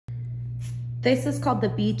This is called the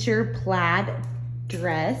Beecher Plaid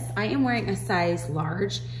dress. I am wearing a size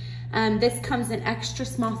large. This comes in extra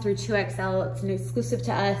small through 2XL. It's an exclusive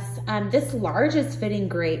to us. This large is fitting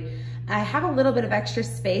great. I have a little bit of extra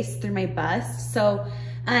space through my bust, so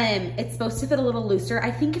it's supposed to fit a little looser.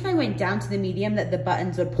 I think if I went down to the medium that the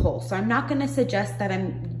buttons would pull. So I'm not gonna suggest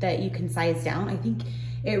that you can size down. I think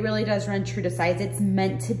it really does run true to size. It's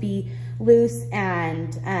meant to be loose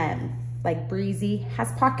and like breezy,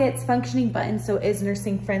 has pockets, functioning buttons, so it is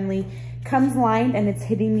nursing friendly. Comes lined and it's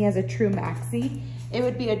hitting me as a true maxi. It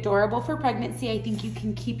would be adorable for pregnancy. I think you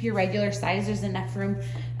can keep your regular size. There's enough room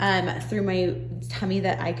through my tummy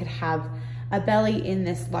that I could have a belly in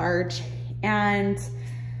this large. And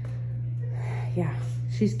yeah,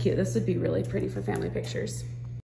 she's cute. This would be really pretty for family pictures.